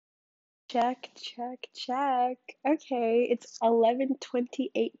Check, check, check. Okay, it's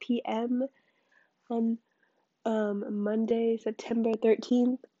 11:28 p.m. on Monday, September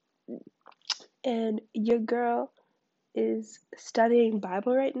 13th, and your girl is studying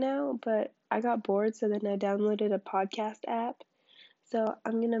Bible right now, but I got bored, so then I downloaded a podcast app. So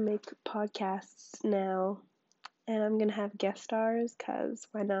I'm gonna make podcasts now, and I'm gonna have guest stars, cause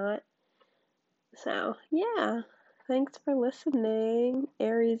why not? So yeah, thanks for listening.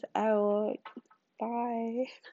 Aries out. Bye.